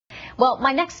Well,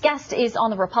 my next guest is on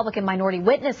the Republican minority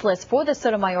witness list for the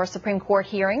Sotomayor Supreme Court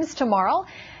hearings tomorrow.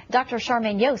 Dr.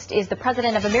 Charmaine Yoest is the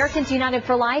president of Americans United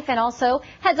for Life and also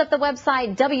heads up the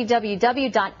website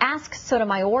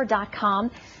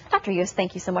www.asksotomayor.com. Dr. Yoest,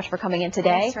 thank you so much for coming in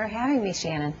today. Thanks for having me,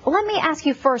 Shannon. Well, let me ask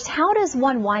you first, how does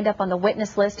one wind up on the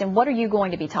witness list and what are you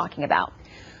going to be talking about?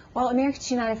 Well, Americans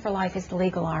United for Life is the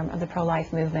legal arm of the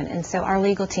pro-life movement, and so our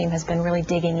legal team has been really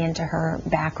digging into her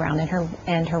background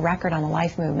and her record on the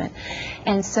life movement.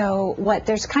 And so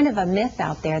there's kind of a myth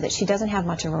out there that she doesn't have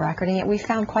much of a record, and yet we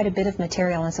found quite a bit of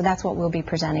material, and so that's what we'll be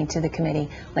presenting to the committee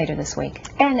later this week.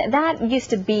 And that used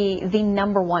to be the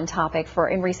 #1 topic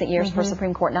in recent years for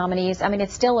Supreme Court nominees. I mean,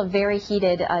 it's still a very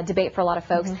heated debate for a lot of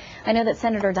folks. I know that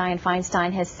Senator Dianne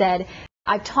Feinstein has said,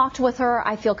 I've talked with her,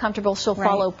 I feel comfortable she'll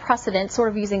follow precedent, sort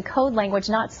of using code language,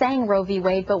 not saying Roe v.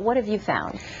 Wade, but what have you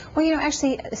found? Well, you know,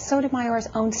 actually, Sotomayor's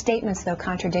own statements, though,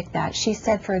 contradict that. She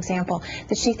said, for example,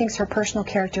 that she thinks her personal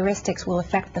characteristics will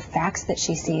affect the facts that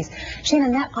she sees.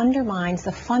 Shannon, that undermines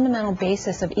the fundamental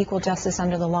basis of equal justice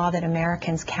under the law that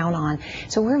Americans count on.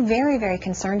 So we're very, very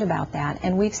concerned about that.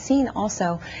 And we've seen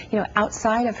also, you know,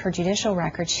 outside of her judicial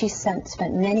record, she spent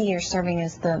many years serving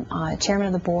as the chairman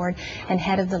of the board and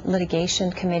head of the litigation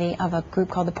committee of a group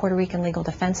called the Puerto Rican Legal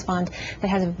Defense Fund that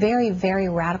has a very, very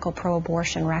radical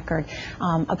pro-abortion record,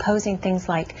 opposing things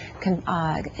like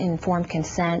informed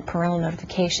consent, parental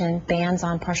notification, bans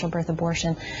on partial birth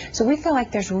abortion. So we feel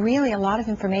like there's really a lot of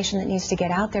information that needs to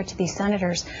get out there to these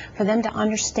senators for them to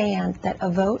understand that a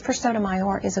vote for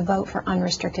Sotomayor is a vote for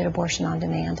unrestricted abortion on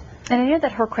demand. And I know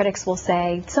that her critics will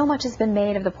say so much has been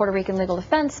made of the Puerto Rican Legal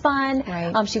Defense Fund.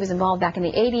 She was involved back in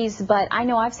the 80s, but I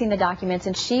know I've seen the documents,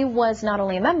 and she was not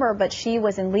only a member, but she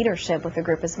was in leadership with the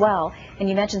group as well. And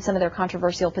you mentioned some of their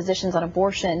controversial positions on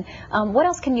abortion. What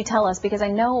else can you tell us? Because I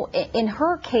know in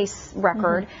her case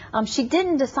record, she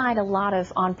didn't decide a lot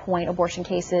of on-point abortion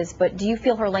cases, but do you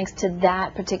feel her links to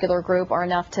that particular group are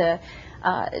enough to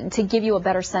give you a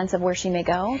better sense of where she may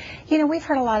go? You know, we've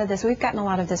heard a lot of this. We've gotten a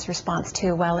lot of this response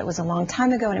too. Well, it was a long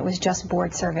time ago and it was just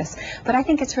board service. But I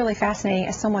think it's really fascinating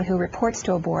as someone who reports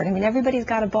to a board. I mean, everybody's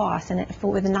got a boss, and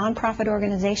with a nonprofit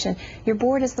organization, your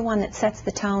board is the one that sets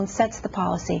the tone, sets the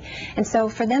policy. And so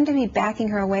for them to be backing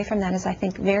her away from that is, I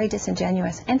think, very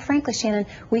disingenuous. And frankly, Shannon,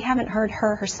 we haven't heard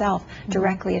her herself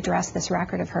directly address this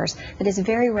record of hers that is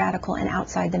very radical and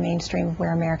outside the mainstream of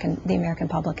where the American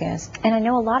public is. And I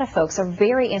know a lot of folks are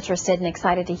very interested and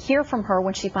excited to hear from her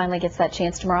when she finally gets that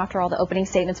chance tomorrow after all the opening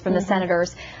statements from the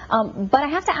senators. But I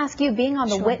have to ask you, being on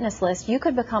the witness list, you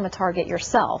could become a target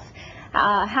yourself.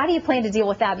 How do you plan to deal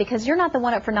with that? Because you're not the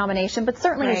one up for nomination, but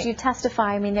certainly as you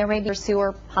testify, I mean, there may be those who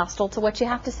are hostile to what you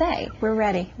have to say. We're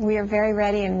ready. We are very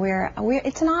ready, and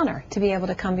it's an honor to be able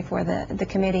to come before the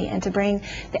committee and to bring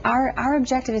our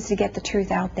objective is to get the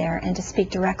truth out there and to speak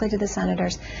directly to the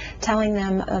senators, telling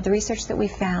them the research that we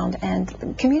found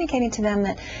and communicating to them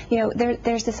that, you know,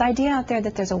 there's this idea out there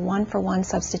that there's a one-for-one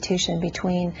substitution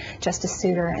between Justice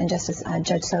Souter and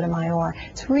Judge Sotomayor.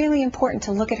 It's really important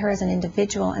to look at her as an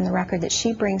individual and the record that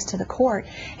she brings to the court,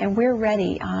 and we're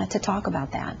ready to talk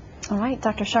about that. All right,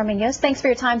 Dr. Charmaine Yoest, thanks for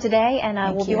your time today, and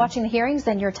we'll be watching the hearings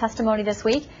and your testimony this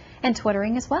week and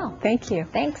Twittering as well. Thank you.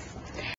 Thanks.